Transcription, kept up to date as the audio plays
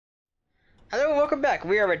Hello, welcome back.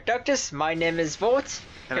 We are Reductus. My name is Volt.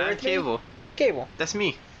 And I'm Cable. Cable. That's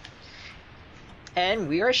me. And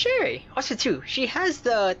we are Sherry. Also, too, she has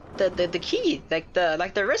the key, like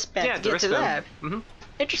the wristband to get to the lab. Mm-hmm.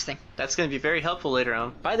 Interesting. That's gonna be very helpful later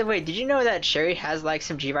on. By the way, did you know that Sherry has like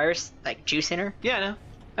some G-virus like juice in her? Yeah, I know.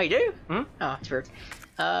 Oh, you do? Hmm? Oh, it's weird.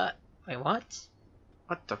 Wait, what?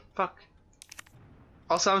 What the fuck?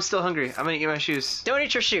 Also, I'm still hungry. I'm gonna eat my shoes. Don't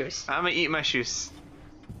eat your shoes. I'm gonna eat my shoes.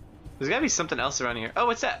 There's gotta be something else around here. Oh,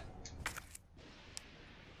 what's that?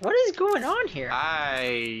 What is going on here?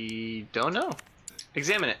 I don't know.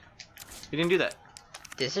 Examine it. You didn't do that.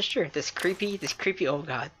 This is true. This creepy old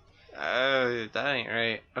god. That ain't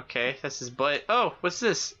right. Okay, that's his butt. Oh, what's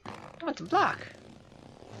this? Oh, it's a block.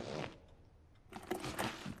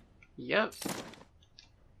 Yep.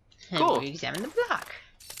 And Cool. we examine the block.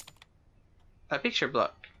 A picture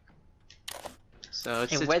block. So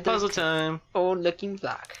it's weathered puzzle time. Old looking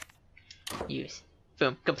block. Use.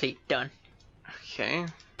 Boom. Complete. Done. Okay.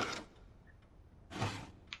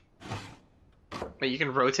 Wait, you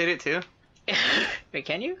can rotate it too? Wait,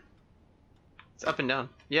 can you? It's up and down.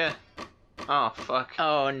 Yeah. Oh, fuck.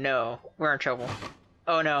 Oh no. We're in trouble.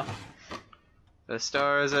 Oh no. The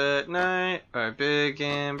stars at night are big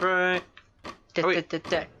and bright. Oh, wait.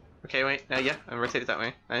 Okay, wait. Yeah, I rotate it that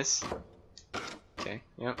way. Nice. Okay.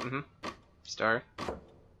 Yep. Mm-hmm. Star.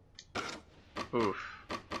 Oof.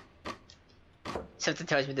 Something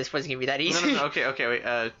tells me this wasn't gonna be that easy. No. Okay, wait.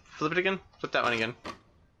 Flip it again. Flip that one again.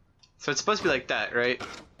 So it's supposed to be like that, right?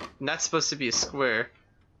 And that's supposed to be a square.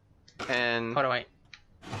 And... Hold on, wait.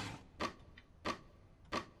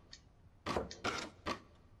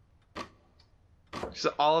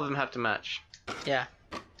 So all of them have to match. Yeah.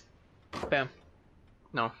 Boom.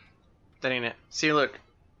 No. That ain't it. See, look.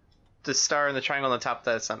 The star and the triangle on the top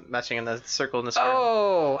that's not matching, and the circle and the square.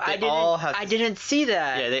 Oh, I didn't see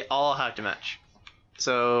that. Yeah, they all have to match.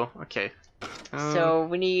 So, okay. So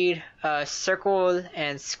we need a circle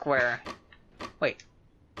and square. Wait,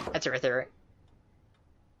 that's it right there, right?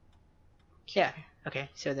 Yeah. Okay.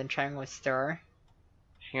 So then triangle with star.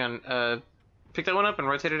 Hang on. Pick that one up and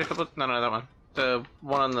rotate it a couple. No, that one. The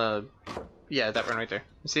one on the. Yeah, that one right there.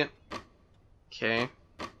 You see it? Okay.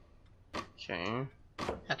 Okay.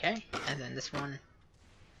 Okay. And then this one.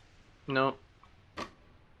 Nope.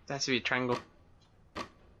 That has to be a triangle.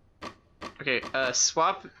 Okay.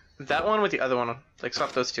 Swap that one with the other one. Like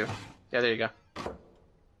swap those two. Yeah, there you go. All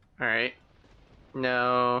right.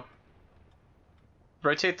 No.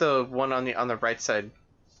 Rotate the one on the right side.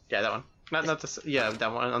 Yeah, that one. Not the yeah,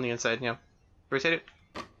 that one on the inside. Yeah. Rotate it.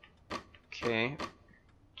 Okay.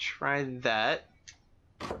 Try that.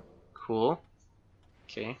 Cool.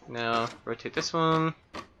 Okay. Now rotate this one.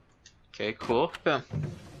 Okay. Cool. Boom.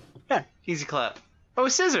 Done. Easy clap. Oh,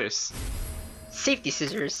 scissors. Safety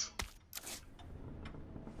scissors.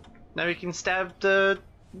 Now we can stab the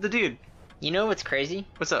dude. You know what's crazy?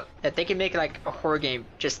 What's up? That they can make like a horror game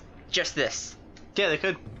just this. Yeah, they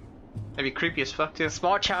could. That'd be creepy as fuck too.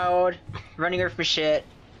 Small child running away from shit,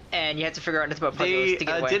 and you have to figure out nothing but puzzles They to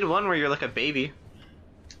get away. did one where you're like a baby,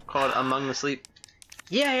 called Among the Sleep.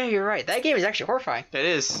 Yeah, you're right. That game is actually horrifying. It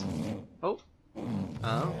is. Oh.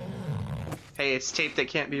 Oh. Hey, it's tape that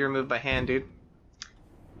can't be removed by hand, dude.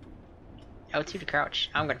 L2 to crouch.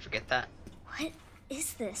 I'm gonna forget that. What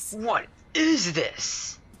is this? What is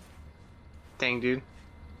this? Dang, dude.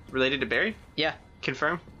 Related to Barry? Yeah.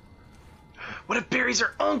 Confirm. What if Barry's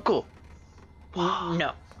her uncle?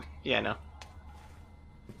 No. Yeah, no.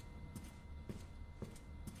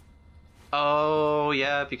 Oh,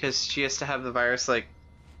 yeah, because she has to have the virus, like,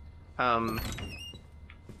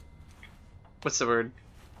 what's the word?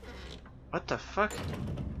 What the fuck?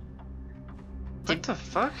 What the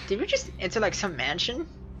fuck? Did we just enter like some mansion?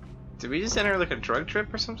 Did we just enter like a drug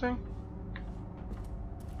trip or something?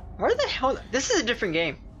 Where the hell? This is a different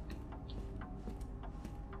game.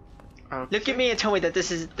 Okay. Look at me and tell me that this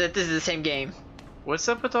is the same game. What's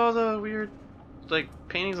up with all the weird, like,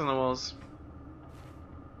 paintings on the walls?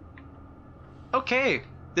 Okay,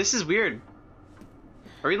 this is weird.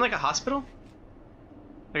 Are we in like a hospital?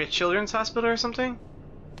 Like a children's hospital or something?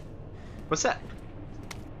 What's that?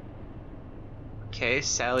 Okay,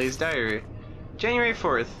 Sally's diary. January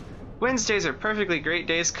 4th. Wednesdays are perfectly great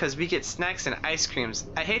days because we get snacks and ice creams.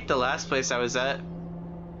 I hate the last place I was at.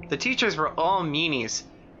 The teachers were all meanies.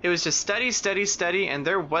 It was just study, study, study, and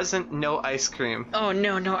there wasn't no ice cream. Oh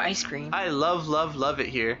no, no ice cream. I love, love, love it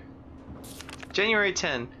here. January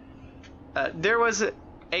 10. There was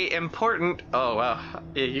a important... Oh, wow.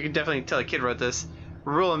 Yeah, you can definitely tell a kid wrote this.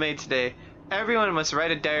 Rule made today. Everyone must write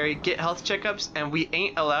a diary, get health checkups, and we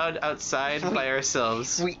ain't allowed outside by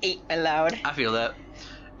ourselves. We ain't allowed. I feel that.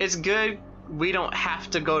 It's good we don't have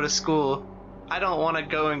to go to school. I don't want to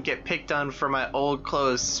go and get picked on for my old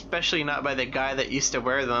clothes, especially not by the guy that used to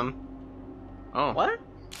wear them. Oh. What?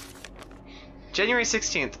 January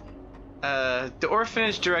 16th. The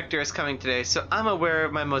orphanage director is coming today, so I'm aware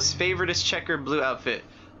of my most favoriteest checkered blue outfit.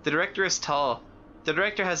 The director is tall. The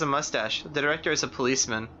director has a mustache. The director is a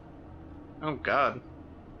policeman. Oh god.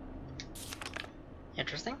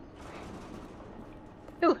 Interesting.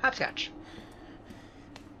 Ooh, hopscotch.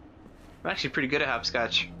 I'm actually pretty good at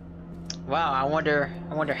hopscotch. Wow, I wonder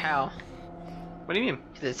how. What do you mean?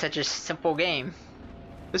 'Cause it's such a simple game.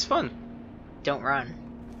 It's fun. Don't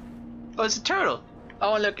run. Oh, it's a turtle.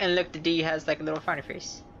 Oh, and look, the D has like a little funny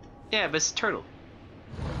face. Yeah, but it's a turtle.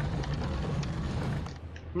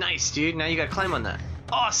 Nice, dude. Now you gotta climb on that.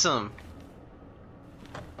 Awesome.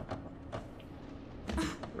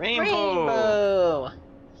 Rainbow.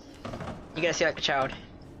 You gotta see like a child.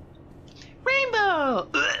 Rainbow.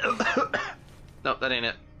 Nope, that ain't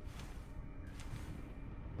it.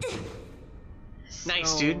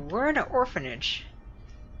 Nice, So, dude. We're in an orphanage.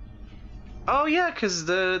 Oh yeah, cause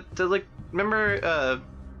the like remember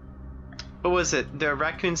what was it? The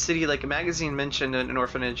Raccoon City like magazine mentioned an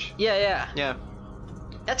orphanage. Yeah. Yeah.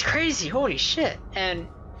 That's crazy. Holy shit. And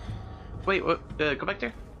wait, what? Go back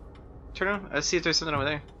there. Turn on. Let's see if there's something over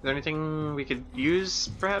there. Is there anything we could use,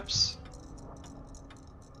 perhaps?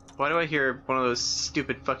 Why do I hear one of those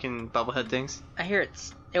stupid fucking bobblehead things? I hear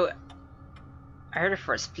I heard it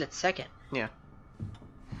for a split second. Yeah.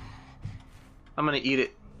 I'm gonna eat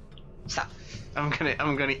it. Stop. I'm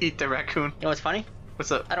gonna eat the raccoon. You know what's funny?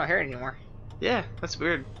 What's up? I don't hear it anymore. Yeah, that's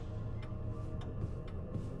weird.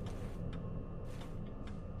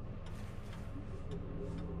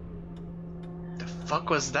 The fuck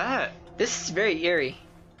was that? This is very eerie.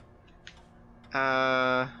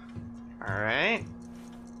 Alright.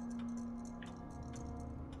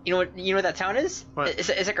 You know what that sound is? What? It's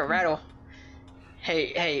like a rattle.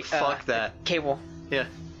 Hey. Fuck that. Cable. Yeah.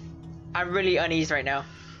 I'm really uneasy right now.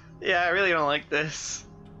 Yeah, I really don't like this.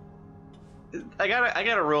 I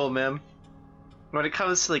gotta roll, man. When it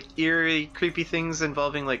comes to like eerie, creepy things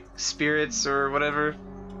involving like spirits or whatever,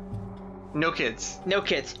 no kids. No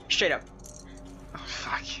kids. Straight up. Oh,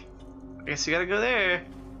 fuck. I guess you gotta go there.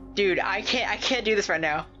 Dude, I can't do this right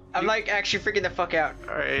now. I'm like actually freaking the fuck out.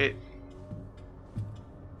 Alright.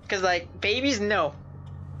 Cause like babies, no.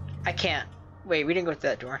 I can't. Wait, we didn't go to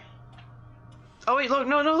that door. Oh wait, look,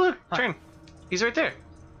 no, look. What? Turn. He's right there.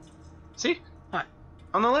 See? What?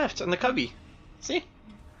 On the left, on the cubby. See?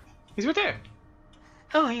 He's right there.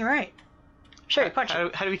 Oh, you're right. Sherry, punch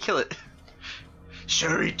it. How do we kill it?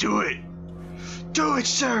 Sherry, do it! Do it,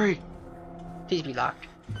 Sherry! Please be locked.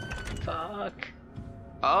 Fuck.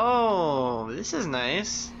 Oh, this is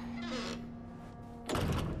nice.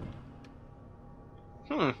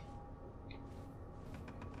 You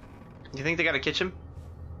think they got a kitchen?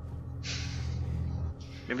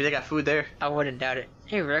 Maybe they got food there. I wouldn't doubt it.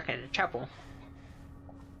 Hey, we're looking at a chapel.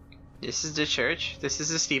 This is the church. This is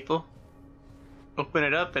the steeple. Open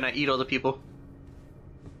it up and I eat all the people.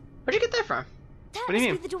 Where'd you get that from? That What do you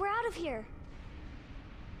must mean? be the door out of here.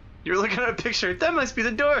 You're looking at a picture. That must be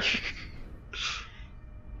the door.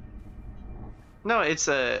 No, it's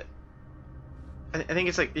a. I think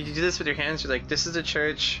it's like you do this with your hands. You're like, this is the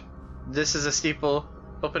church. This is a steeple.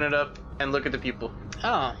 Open it up and look at the people.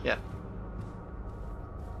 Oh. Yeah.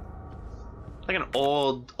 Like an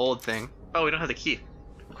old thing. Oh, we don't have the key.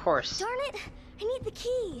 Of course. Darn it! I need the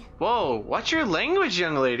key. Whoa, watch your language,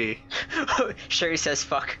 young lady. Sherry says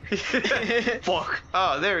fuck. Fuck.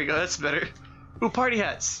 Oh, there we go. That's better. Ooh, party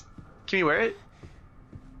hats. Can you wear it?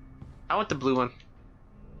 I want the blue one.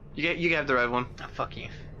 You can have the red one. Oh, fuck you.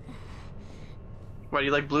 Why, do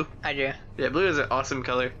you like blue? I do. Yeah, blue is an awesome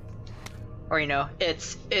color. Or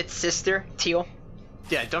its sister, teal.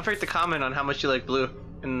 Yeah, don't forget to comment on how much you like blue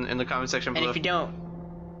in the comment section below. And if you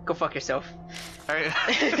don't, go fuck yourself. Alright.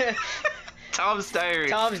 Tom's Diary.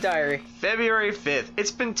 Tom's Diary. February 5th.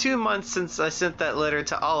 It's been 2 months since I sent that letter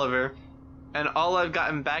to Oliver, and all I've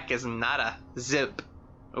gotten back is nada. Zip.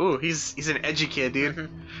 Ooh, he's an edgy kid, dude.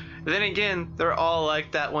 Mm-hmm. Then again, they're all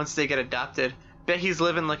like that once they get adopted. Bet he's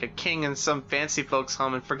living like a king in some fancy folks'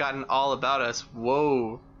 home and forgotten all about us.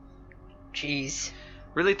 Whoa. Jeez.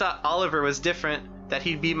 Really thought Oliver was different, that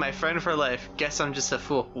he'd be my friend for life. Guess I'm just a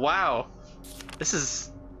fool. Wow. This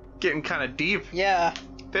is getting kind of deep. Yeah.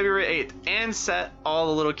 February 8th, Anne sat all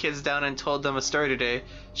the little kids down and told them a story today.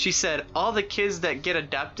 She said, all the kids that get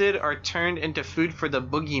adopted are turned into food for the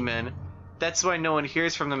boogeymen. That's why no one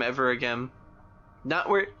hears from them ever again. Not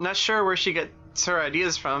sure where she gets her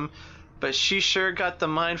ideas from, but she sure got the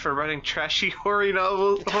mind for writing trashy horror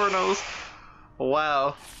novels.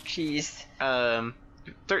 Wow. Jeez.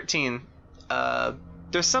 13.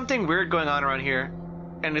 There's something weird going on around here,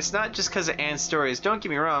 and it's not just because of Anne's stories. Don't get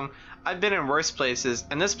me wrong. I've been in worse places,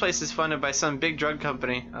 and this place is funded by some big drug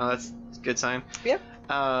company. Oh, that's a good sign. Yep.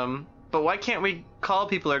 But why can't we call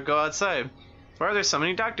people or go outside? Why are there so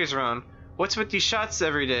many doctors around? What's with these shots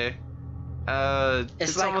every day?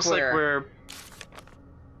 It's like almost like we're...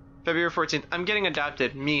 February 14th. I'm getting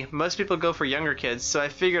adopted. Me. Most people go for younger kids, so I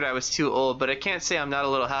figured I was too old, but I can't say I'm not a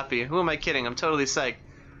little happy. Who am I kidding? I'm totally psyched.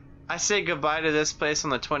 I say goodbye to this place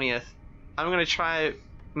on the 20th. I'm gonna try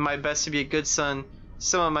my best to be a good son.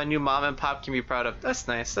 Someone my new mom and pop can be proud of. That's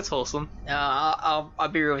nice. That's wholesome. I'll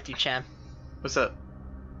be real with you, Cham. What's up?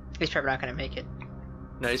 He's probably not gonna make it.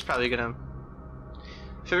 No, he's probably gonna...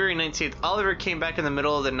 February 19th. Oliver came back in the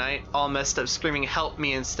middle of the night, all messed up, screaming, "Help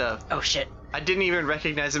me," and stuff. Oh, shit. I didn't even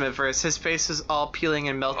recognize him at first. His face was all peeling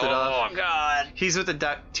and melted off. Oh, God. He's with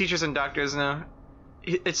the teachers and doctors now.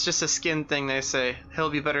 It's just a skin thing, they say. He'll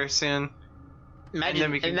be better soon.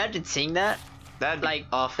 Imagine seeing that. That'd be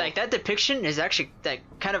awful. Like, that depiction is actually, like,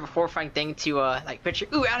 kind of a horrifying thing to, like, picture.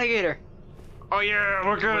 Ooh, alligator! Oh, yeah,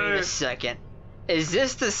 we're good! Wait a second. Is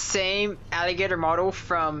this the same alligator model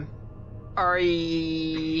from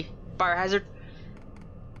Biohazard?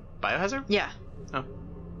 Biohazard? Yeah. Oh.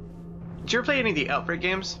 Did you ever play any of the Outbreak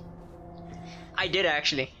games? I did,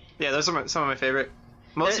 actually. Yeah, those are some of my favorite.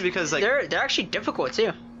 Mostly because, like... They're actually difficult,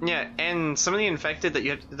 too. Yeah, and some of the infected that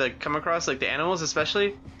you have to, like, come across, like the animals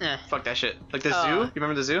especially, fuck that shit. Like the zoo? You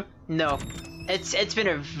remember the zoo? No. It's been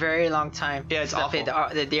a very long time. Yeah, it's awful.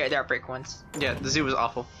 The Outbreak ones. Yeah, the zoo was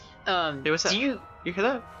awful. Hey, what's that? You hear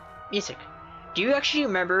that? Music. Do you actually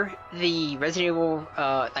remember the Resident Evil,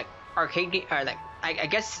 like, arcade game, or, like, I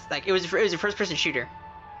guess, like, it was a first-person shooter.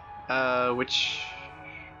 Which...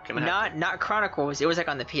 Not Chronicles, it was, like,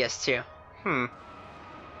 on the PS2.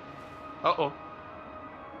 Uh-oh.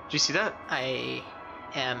 Did you see that? I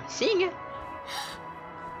am seeing it.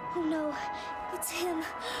 Oh no, it's him.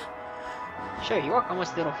 Sure, you walk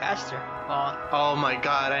almost a little faster. Oh my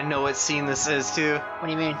god, I know what scene this is, too. What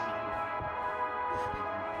do you mean?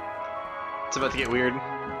 It's about to get weird.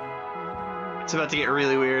 It's about to get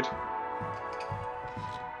really weird.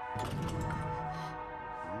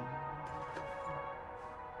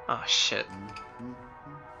 Oh, shit.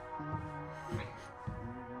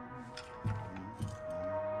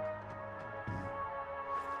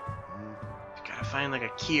 Gotta find, like, a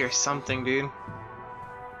key or something, dude.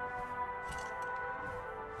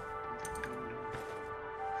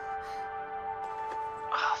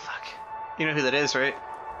 Oh, fuck. You know who that is, right?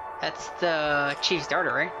 That's the chief's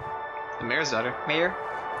daughter, right? The mayor's daughter. Mayor?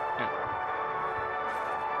 Yeah.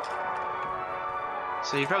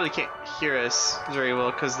 So you probably can't hear us very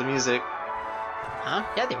well because the music. Huh?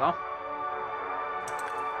 Yeah, they will.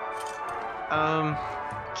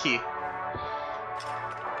 Key.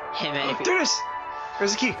 Hey, man, there it is!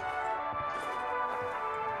 Where's the key?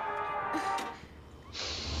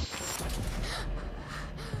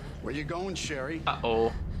 Where you going, Sherry?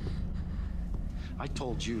 Uh-oh. I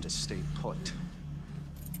told you to stay put.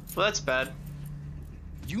 Well, that's bad.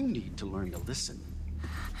 You need to learn to listen.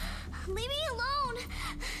 Leave me alone.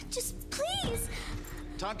 Just please.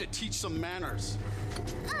 Time to teach some manners.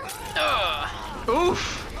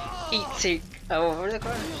 Oof! Eat, what are they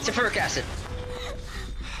called? Sulfuric acid.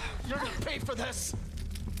 You're gonna pay for this.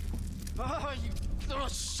 You little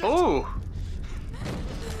shit. Ooh!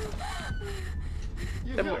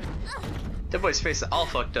 That boy's face is all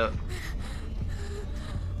fucked up.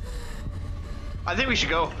 I think we should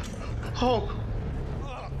go. Oh!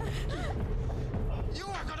 You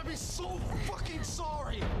are gonna be so fucking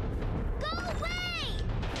sorry. Go away.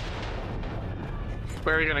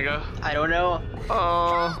 Where are we gonna go? I don't know.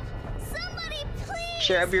 Oh. Somebody, please.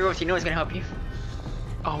 Sure, I'll be real with you. No one's gonna help you.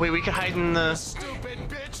 Oh wait, we could hide in the... Stupid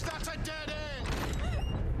bitch, that's a dead end.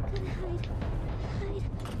 Hide.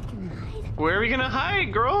 Where are we gonna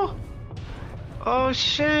hide, girl? Oh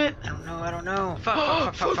shit! I don't know.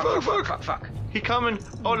 Fuck. He coming.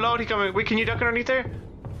 Oh lord, he coming. Wait, can you duck underneath there?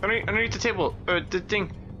 Underneath the table. The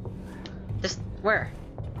thing. Just where?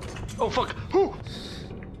 Oh fuck. Who?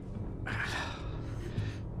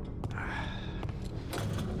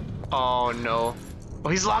 Oh no. Oh,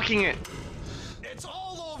 he's locking it. It's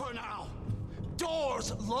all over now.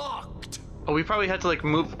 Doors locked. Oh, we probably had to like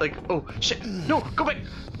move, like, oh shit. No, go back.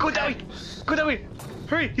 Go that way. Go that way.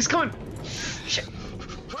 Hurry, he's coming. Shit.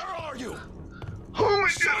 Where are you? Oh my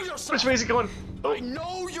Show god. yourself. Which way is he going? Oh. I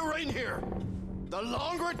know you're in here. The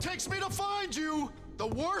longer it takes me to find you, the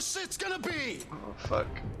worse it's gonna be. Oh fuck.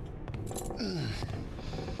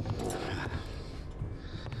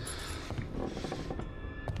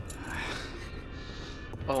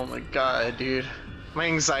 Oh my god, dude. My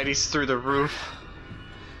anxiety's through the roof.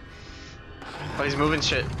 Oh, he's moving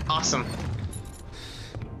shit. Awesome.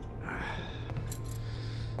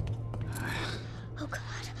 Oh god.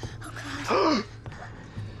 Oh god.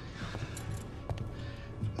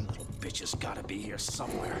 Little bitch has gotta be here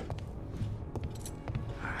somewhere.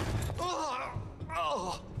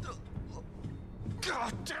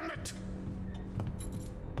 God damn it!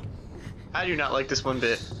 I do not like this one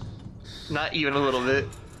bit. Not even a little bit.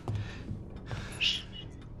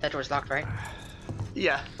 That door's locked, right?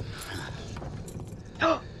 Yeah.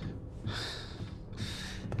 Oh!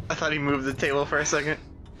 I thought he moved the table for a second.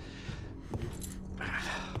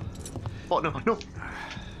 Oh no, no.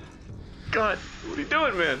 God, what are you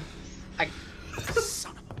doing, man?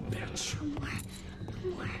 Son of a bitch.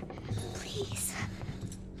 More. Please.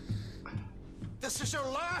 This is your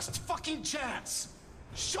last fucking chance.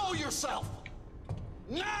 Show yourself.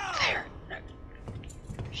 Now! There.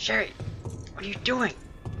 Sherry, what are you doing?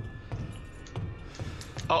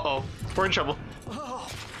 Uh-oh, we're in trouble. Oh,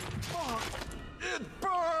 it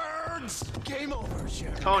burns. Game over,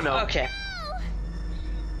 Sherry. Oh no. Okay.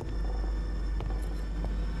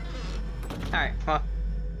 Alright, well,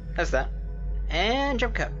 that's that. And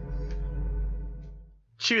jump cut.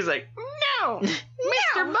 She was like, no!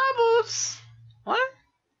 Mr. Bubbles! What?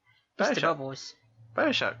 Mr. Bioshock. Bubbles.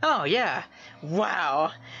 Bioshock. Oh, yeah.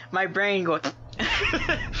 Wow. My brain goes...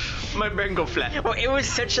 My brain go flat. Well, it was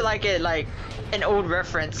such like an old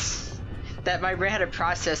reference that my brain had to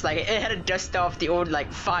process. Like, it had to dust off the old,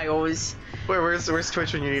 like, files. Where's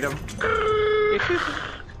Twitch when you need him?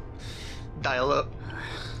 Dial up.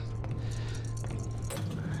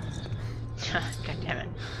 God damn it.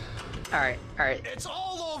 Alright, alright. It's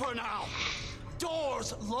all over now.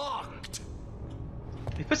 Doors locked.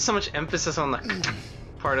 They put so much emphasis on the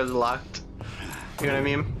part of the locked. You know what I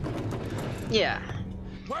mean? Yeah.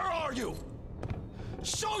 Where are you?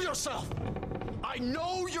 Show yourself. I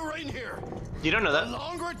know you're in here. You don't know The that?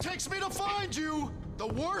 longer it takes me to find you, the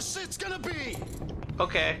worse it's gonna be.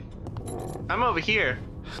 Okay. I'm over here.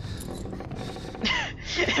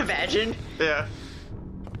 Imagine. Yeah.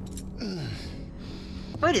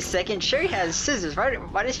 Wait a second, Sherry has scissors.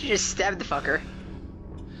 Why did she just stab the fucker?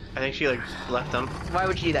 I think she, like, left them. Why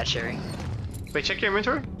would you do that, Sherry? Wait, check your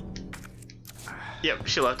inventory? Yep,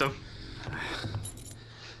 she left them.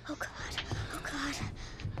 Oh god. Oh god.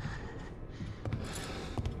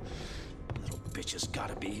 Little bitch has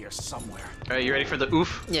gotta be here somewhere. Alright, you ready for the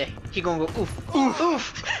oof? Yeah, he gonna go oof. Oof,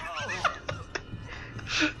 oof.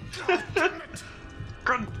 God damn it.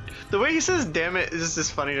 God, the way he says damn it is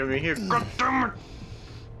just funny to me here. God damn it!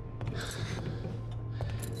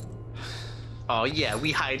 Oh yeah,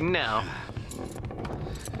 we hiding now.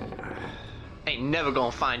 Ain't never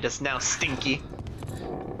gonna find us now, Stinky.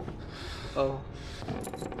 Oh.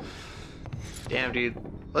 Damn, dude.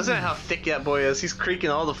 Listen to how thick that boy is. He's creaking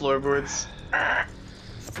all the floorboards.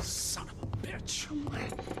 Son of a bitch.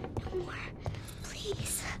 More.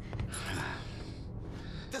 Please.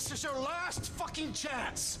 This is your last fucking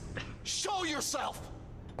chance. Show yourself.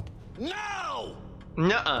 Now!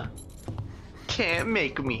 Nuh-uh. Can't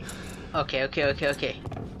make me. Okay, okay, okay, okay.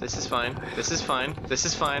 This is fine. This is fine. This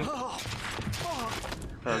is fine.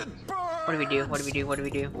 What do we do? What do we do? What do we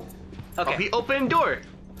do? Okay. Oh, he opened door.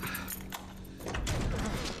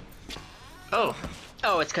 Oh.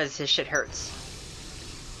 Oh, it's because his shit hurts.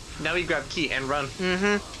 Now we grab key and run.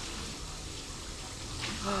 Mm-hmm.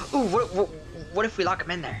 Ooh, what if we lock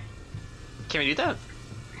him in there? Can we do that?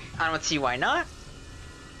 I don't see why not.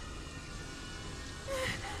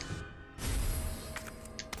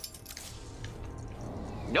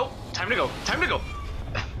 Nope. Time to go. Time to go.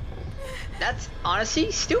 That's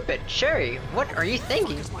honestly stupid. Sherry, what are you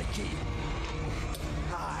thinking? Here's my key.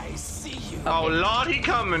 I see you. Oh Lord, he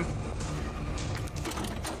coming.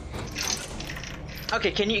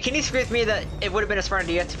 Okay, can you agree with me that it would have been a smart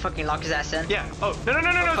idea to fucking lock his ass in? Yeah. Oh no no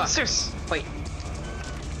no no no! The fuck. stairs. Wait,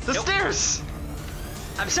 The Nope. stairs.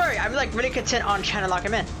 I'm sorry. I'm like really content on trying to lock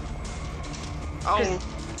him in. Oh,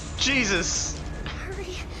 Jesus. Hurry.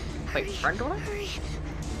 Wait, Hurry. front door? Hurry.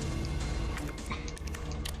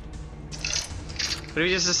 But he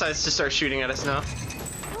just decides to start shooting at us now.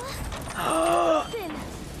 Open.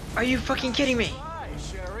 Are you fucking kidding me? Hi,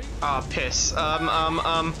 Sherry. Ah, piss.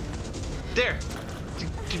 There.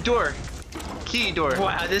 Door. Key door.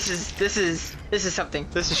 Wow, this is something.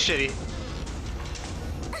 This is shitty.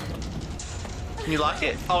 Can you lock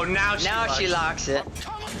it? Oh, now she Now locks she it. locks it.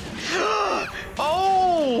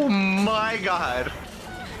 Oh my God.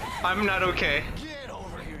 I'm not okay. Get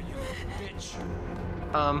over here, you bitch.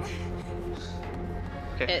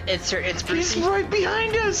 Okay. It's He's Brucey. right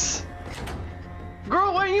behind us.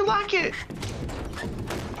 Girl, why didn't you lock it?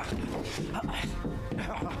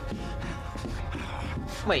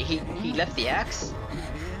 Wait, he left the axe?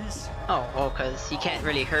 Oh, well, because he can't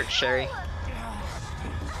really hurt Sherry.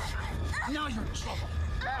 Now you're in trouble.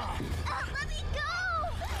 Let me go!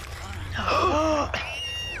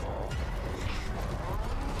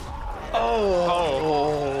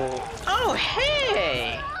 Oh,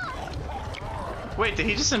 hey! Wait, did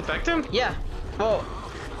he just infect him? Yeah. Well,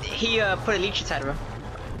 he put a leech inside of him.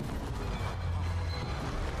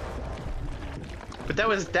 But that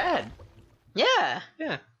was Dad. Yeah.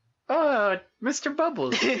 Yeah. Oh, Mr.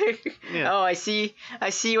 Bubbles. Yeah. Oh, I see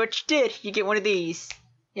what you did. You get one of these.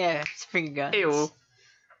 Yeah, it's finger guns. Ew.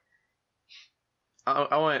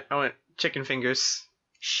 I want chicken fingers.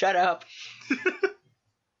 Shut up.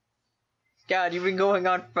 God, you've been going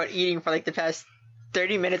on for eating for like the past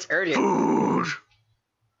 30 minutes earlier. Food.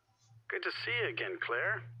 Good to see you again,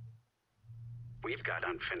 Claire. We've got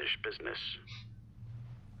unfinished business.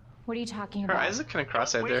 What are you talking Her about? eyes look kind of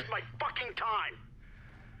cross-eyed Don't there. waste my fucking time.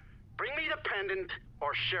 Bring me the pendant,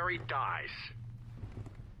 or Sherry dies.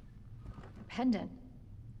 Pendant?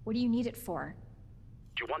 What do you need it for?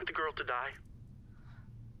 Do you want the girl to die?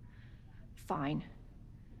 Fine.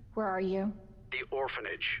 Where are you? The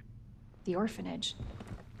orphanage. The orphanage.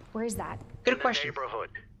 Where is that? Good In the question. neighborhood.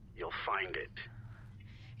 You'll find it.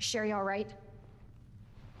 Is Sherry all right?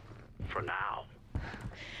 For now.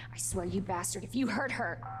 I swear, you bastard, if you hurt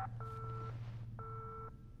her...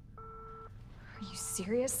 Are you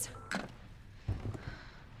serious?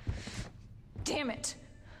 Damn it!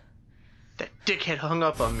 That dickhead hung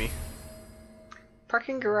up on me.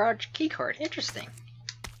 Parking garage keycard. Interesting.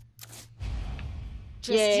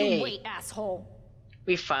 Just Yay. you wait, asshole.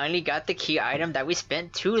 We finally got the key item that we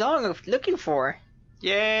spent too long looking for.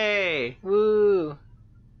 Yay! Woo.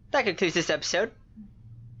 That concludes this episode.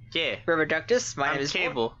 Yeah. Reverductus, my name I'm is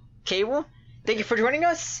Cable. Cable. Thank you for joining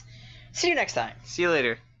us. See you next time. See you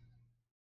later.